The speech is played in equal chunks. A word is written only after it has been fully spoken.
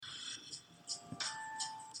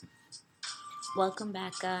Welcome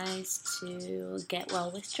back, guys, to Get Well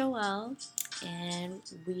with Joelle, and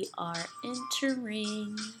we are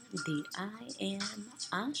entering the I Am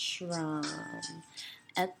Ashram,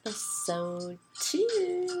 episode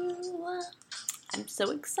 2. I'm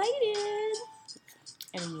so excited,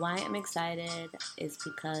 and why I'm excited is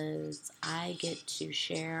because I get to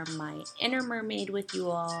share my inner mermaid with you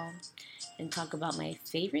all and talk about my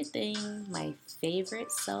favorite thing, my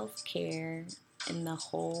favorite self-care in the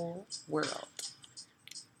whole world.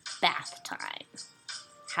 Bath time.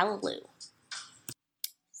 Hallelujah.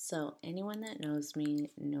 So, anyone that knows me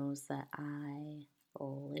knows that I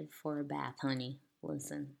live for a bath, honey.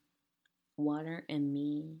 Listen, water and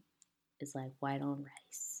me is like white on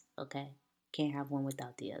rice, okay? Can't have one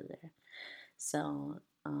without the other. So,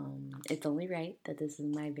 it's only right that this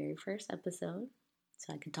is my very first episode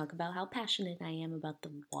so I can talk about how passionate I am about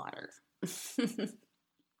the water.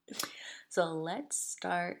 So, let's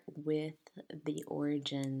start with the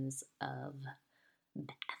origins of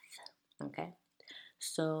bath, okay?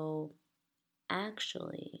 So,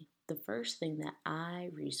 actually, the first thing that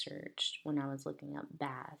I researched when I was looking up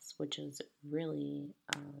baths, which is really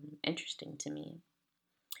interesting to me,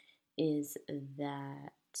 is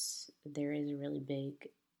that there is a really big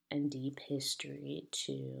and deep history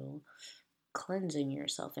to cleansing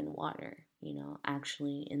yourself in water. You know,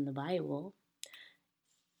 actually, in the Bible,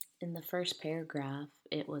 in the first paragraph,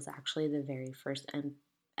 it was actually the very first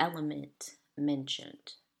element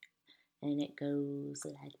mentioned. And it goes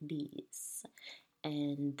like this.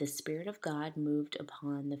 And the Spirit of God moved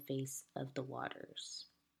upon the face of the waters.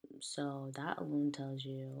 So that alone tells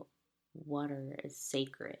you water is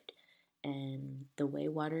sacred. And the way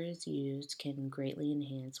water is used can greatly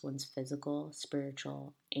enhance one's physical,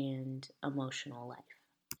 spiritual, and emotional life.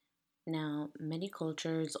 Now, many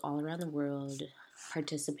cultures all around the world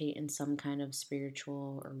participate in some kind of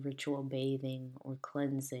spiritual or ritual bathing or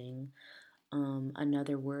cleansing.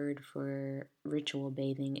 Another word for ritual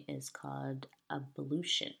bathing is called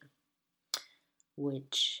ablution,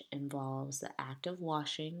 which involves the act of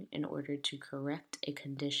washing in order to correct a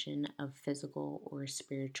condition of physical or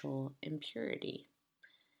spiritual impurity.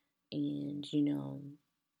 And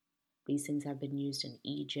these things have been used in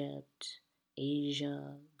Egypt,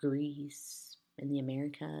 Asia, Greece, in the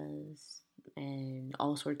Americas, and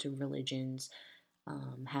all sorts of religions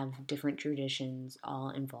have different traditions, all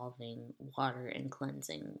involving water and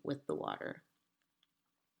cleansing with the water.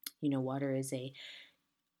 Water is a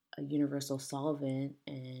universal solvent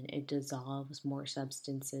and it dissolves more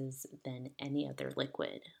substances than any other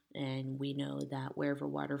liquid. And we know that wherever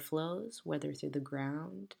water flows, whether through the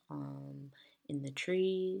ground, in the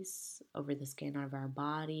trees, over the skin of our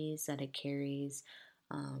bodies, that it carries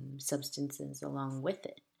substances along with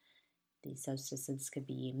it. These substances could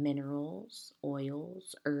be minerals,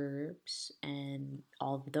 oils, herbs, and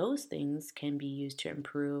all of those things can be used to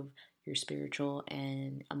improve your spiritual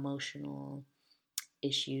and emotional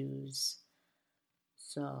issues.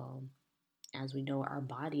 So, as we know, our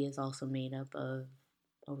body is also made up of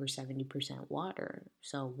over 70% water.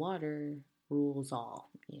 So, water rules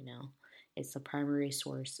all. It's the primary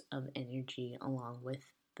source of energy along with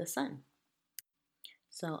the sun.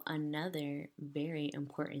 So, another very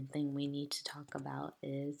important thing we need to talk about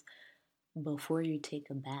is before you take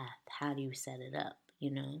a bath, how do you set it up?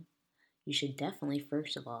 You should definitely,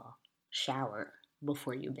 first of all, shower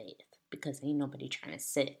before you bathe because ain't nobody trying to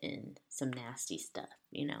sit in some nasty stuff,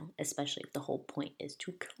 especially if the whole point is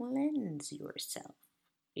to cleanse yourself.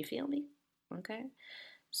 You feel me? Okay.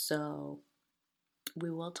 So, we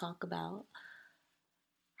will talk about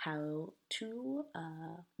how to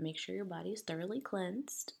make sure your body is thoroughly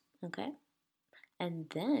cleansed, okay? And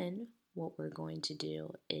then what we're going to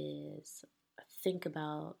do is think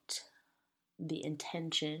about the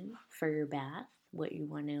intention for your bath, what you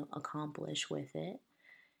want to accomplish with it,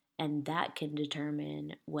 and that can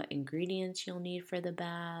determine what ingredients you'll need for the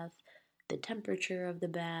bath, the temperature of the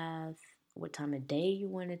bath, what time of day you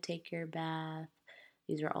want to take your bath.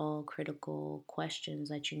 These are all critical questions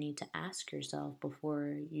that you need to ask yourself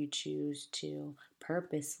before you choose to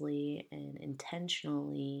purposely and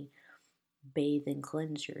intentionally bathe and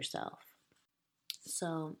cleanse yourself.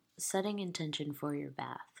 So, setting intention for your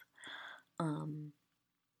bath.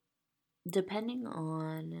 Depending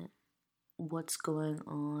on what's going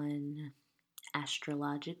on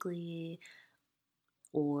astrologically,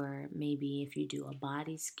 or maybe if you do a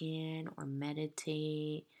body scan or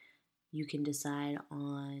meditate, you can decide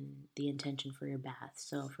on the intention for your bath.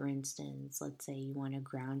 So, for instance, let's say you want to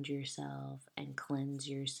ground yourself and cleanse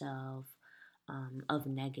yourself of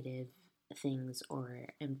negative things or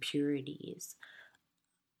impurities.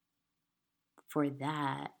 For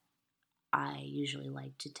that, I usually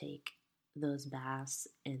like to take those baths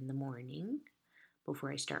in the morning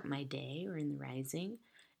before I start my day or in the rising.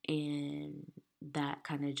 And that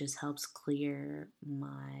kind of just helps clear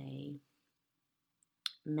my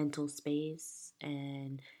mental space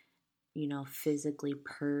and, physically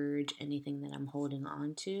purge anything that I'm holding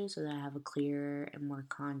on to so that I have a clearer and more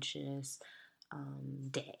conscious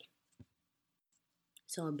day.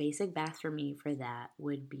 So, a basic bath for me for that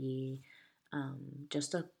would be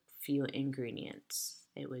just a few ingredients.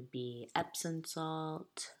 It would be Epsom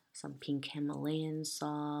salt, some pink Himalayan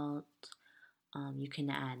salt. You can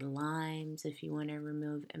add limes if you want to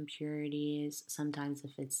remove impurities. Sometimes,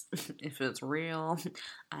 if it's if it's real,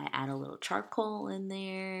 I add a little charcoal in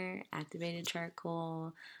there, activated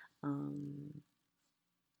charcoal. Um,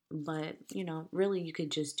 but really, you could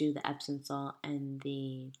just do the Epsom salt and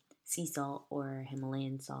the sea salt or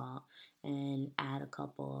Himalayan salt, and add a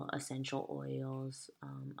couple essential oils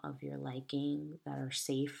of your liking that are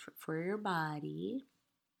safe for your body.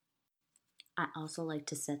 I also like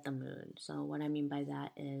to set the mood. So, what I mean by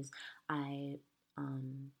that is I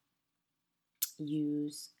um,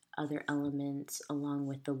 use other elements along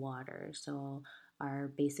with the water. So,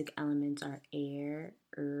 our basic elements are air,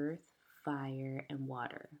 earth, fire, and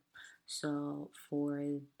water. So, for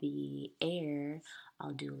the air,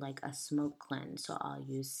 I'll do like a smoke cleanse. So, I'll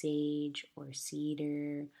use sage or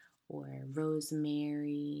cedar or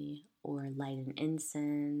rosemary or light an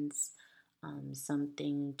incense,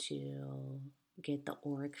 something to get the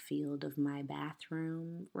auric field of my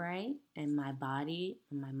bathroom right and my body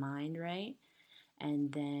and my mind right.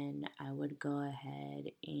 And then I would go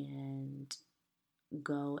ahead and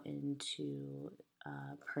go into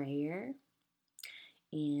prayer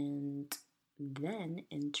and then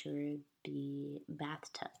enter the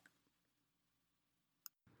bathtub.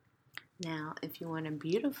 Now, if you want to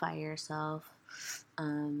beautify yourself,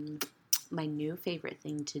 my new favorite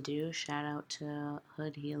thing to do, shout out to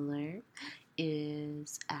Hood Healer,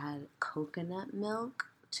 is add coconut milk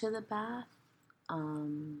to the bath.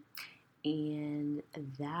 And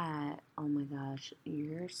that, oh my gosh,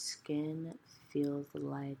 your skin feels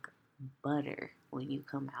like butter when you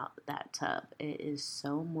come out that tub. It is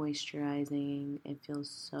so moisturizing. It feels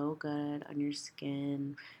so good on your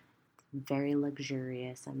skin. Very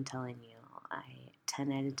luxurious, I'm telling you. I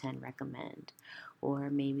 10 out of 10 recommend. Or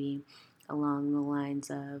maybe along the lines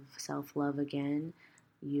of self-love again,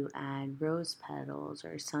 you add rose petals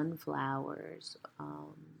or sunflowers.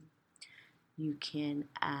 You can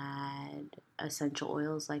add essential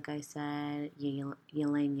oils, like I said,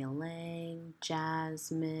 ylang ylang,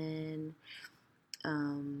 jasmine,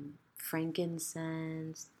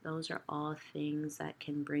 frankincense. Those are all things that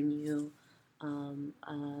can bring you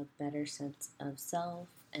a better sense of self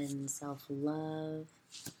and self-love.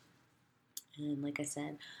 And like I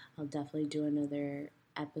said, I'll definitely do another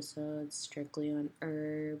episode strictly on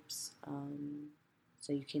herbs,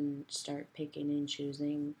 so you can start picking and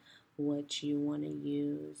choosing what you want to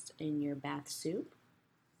use in your bath soup.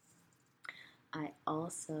 I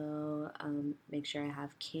also make sure I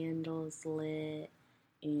have candles lit,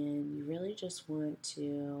 and you really just want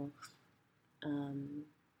to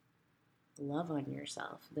love on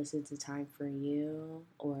yourself. This is the time for you,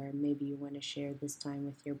 or maybe you want to share this time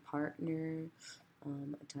with your partner,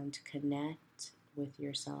 a time to connect with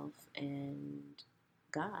yourself and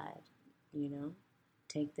God.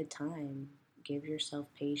 Take the time, give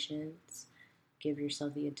yourself patience, give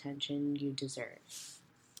yourself the attention you deserve.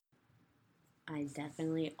 I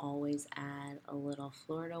definitely always add a little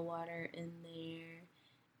Florida water in there,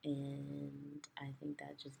 and I think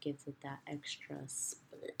that just gives it that extra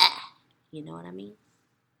splash. You know what I mean?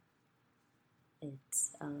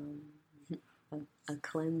 It's a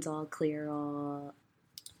cleanse all, clear all.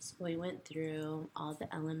 So we went through all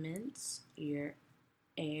the elements: your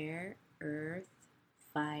air, earth,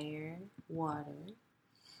 fire, water.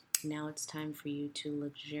 Now it's time for you to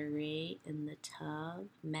luxuriate in the tub,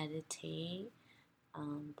 meditate,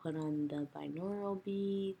 put on the binaural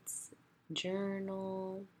beats,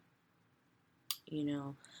 journal,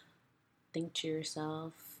 think to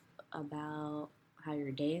yourself about how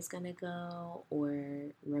your day is going to go,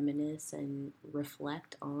 or reminisce and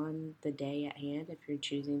reflect on the day at hand if you're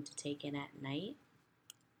choosing to take it at night.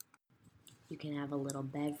 You can have a little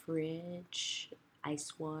beverage,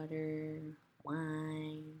 ice water,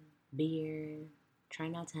 wine, beer. Try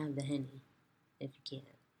not to have the Henny if you can,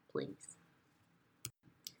 please.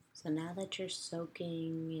 So now that you're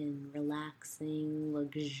soaking and relaxing,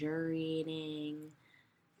 luxuriating,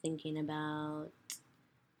 thinking about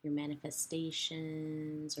your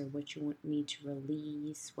manifestations or what you need to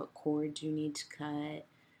release, what cords you need to cut,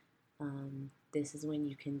 This is when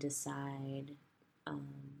you can decide um,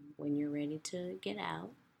 when you're ready to get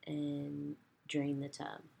out and drain the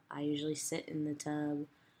tub. I usually sit in the tub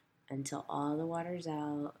until all the water's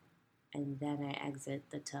out, and then I exit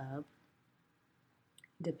the tub.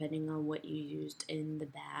 Depending on what you used in the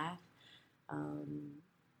bath, um,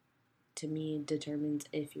 to me determines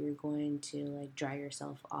if you're going to like dry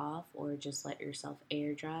yourself off or just let yourself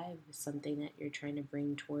air dry. If it's something that you're trying to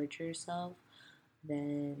bring towards yourself,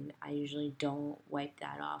 then I usually don't wipe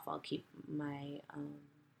that off. I'll keep my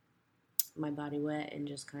body wet and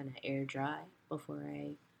just kind of air dry before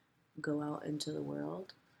I go out into the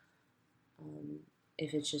world. Um,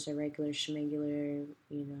 if it's just a regular schmegular,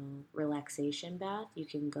 relaxation bath, you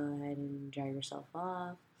can go ahead and dry yourself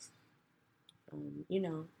off.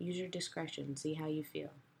 Use your discretion, see how you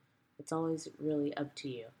feel. It's always really up to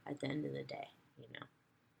you at the end of the day,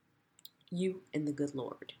 you and the good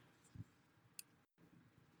Lord.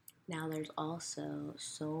 Now, there's also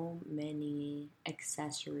so many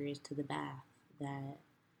accessories to the bath that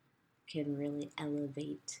can really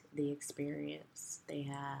elevate the experience. They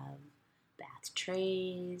have bath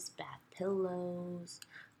trays, bath pillows.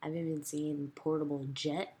 I've even seen portable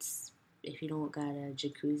jets. If you don't got a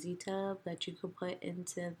jacuzzi tub that you could put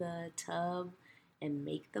into the tub and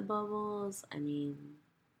make the bubbles, I mean,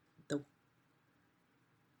 the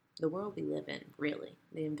the world we live in, really.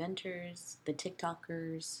 The inventors, the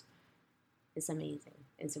TikTokers, it's amazing.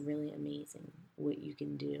 It's really amazing what you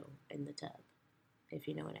can do in the tub, if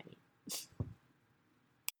you know what I mean.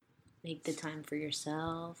 Make the time for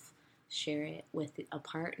yourself, share it with a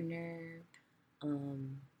partner,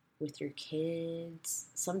 um, with your kids.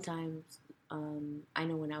 Sometimes, I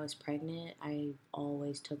know when I was pregnant, I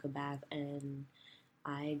always took a bath and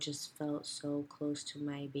I just felt so close to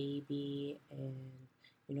my baby and,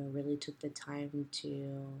 really took the time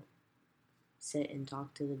to sit and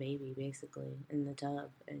talk to the baby basically in the tub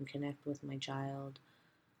and connect with my child.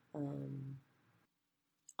 Um,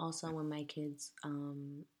 Also, when my kids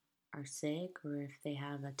are sick or if they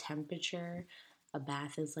have a temperature, a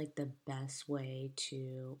bath is like the best way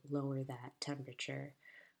to lower that temperature.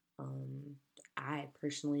 Um, I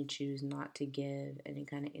personally choose not to give any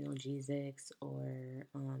kind of analgesics or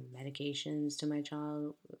medications to my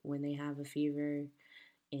child when they have a fever.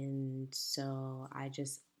 And so I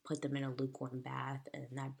just put them in a lukewarm bath, and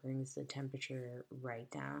that brings the temperature right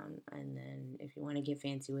down. And then, if you want to get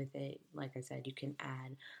fancy with it, like I said, you can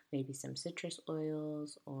add maybe some citrus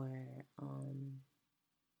oils or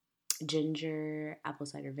ginger, apple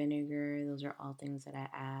cider vinegar. Those are all things that I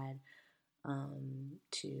add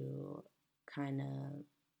to kind of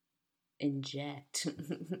inject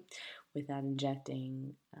without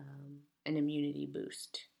injecting an immunity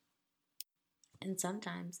boost. And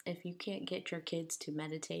sometimes, if you can't get your kids to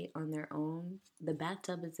meditate on their own, the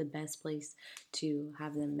bathtub is the best place to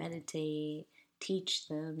have them meditate, teach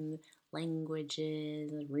them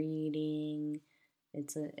languages, reading.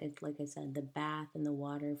 It's like I said, the bath and the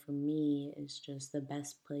water for me is just the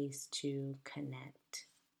best place to connect.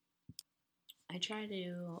 I try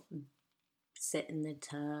to sit in the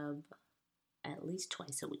tub at least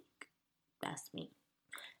twice a week. That's me.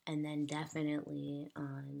 And then definitely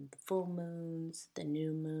on the full moons, the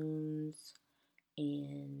new moons,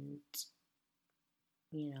 and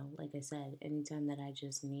like I said, anytime that I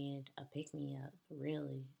just need a pick me up,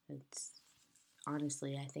 really, it's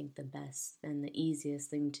honestly, I think the best and the easiest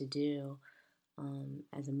thing to do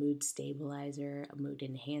as a mood stabilizer, a mood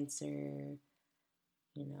enhancer,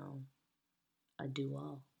 you know, a do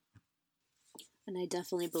all. And I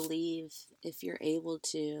definitely believe if you're able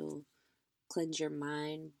to cleanse your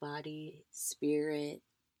mind, body, spirit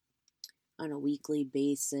on a weekly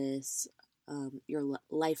basis, your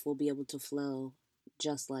life will be able to flow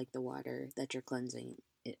just like the water that you're cleansing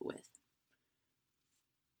it with.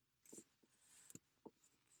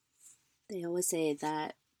 They always say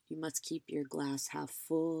that you must keep your glass half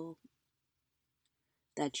full,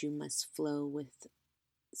 that you must flow with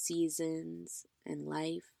seasons and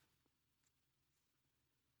life.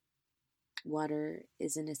 Water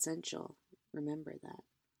is an essential. Remember that.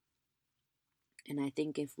 And I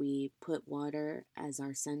think if we put water as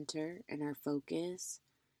our center and our focus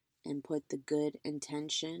and put the good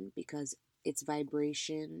intention, because its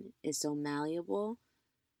vibration is so malleable,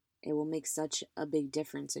 it will make such a big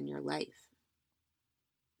difference in your life.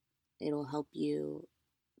 It'll help you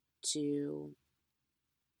to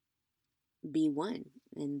be one,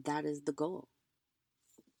 and that is the goal.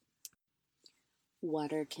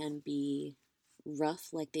 Water can be rough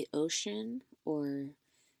like the ocean or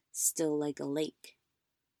still like a lake.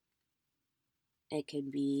 It can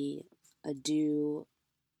be a dew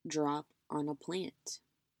drop on a plant.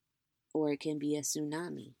 or it can be a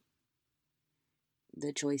tsunami.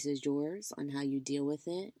 The choice is yours on how you deal with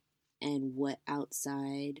it and what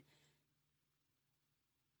outside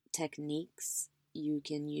techniques you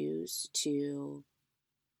can use to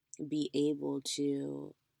be able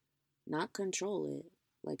to not control it,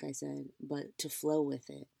 like I said, but to flow with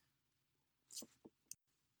it.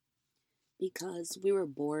 Because we were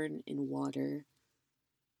born in water,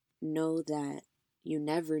 know that you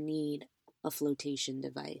never need a flotation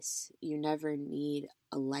device. You never need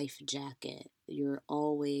a life jacket. You're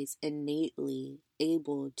always innately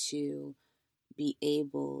able to be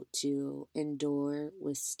able to endure,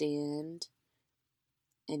 withstand,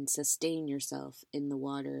 and sustain yourself in the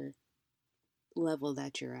water level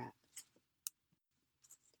that you're at.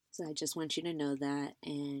 So I just want you to know that,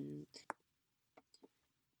 and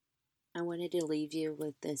I wanted to leave you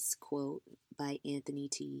with this quote by Anthony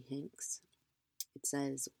T. Hanks. It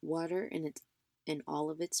says, "Water in all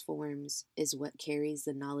of its forms is what carries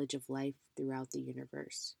the knowledge of life throughout the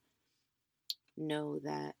universe." Know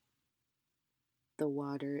that the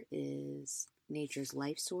water is nature's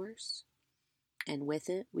life source, and with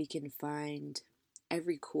it we can find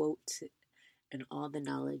every quote and all the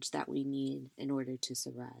knowledge that we need in order to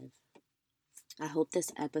survive. I hope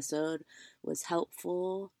this episode was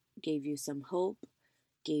helpful, gave you some hope,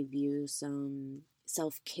 gave you some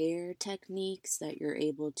self-care techniques that you're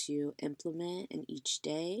able to implement in each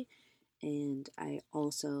day. And I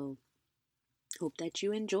also hope that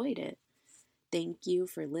you enjoyed it. Thank you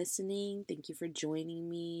for listening. Thank you for joining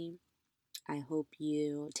me. I hope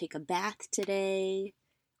you take a bath today,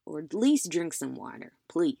 or at least drink some water,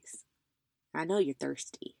 please. I know you're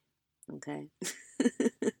thirsty, okay?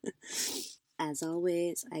 As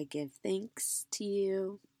always, I give thanks to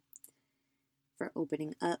you for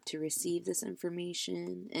opening up to receive this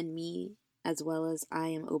information and me, as well as I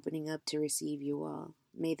am opening up to receive you all.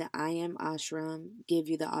 May the I Am Ashram give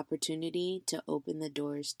you the opportunity to open the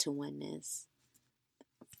doors to oneness.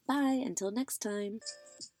 Bye, until next time.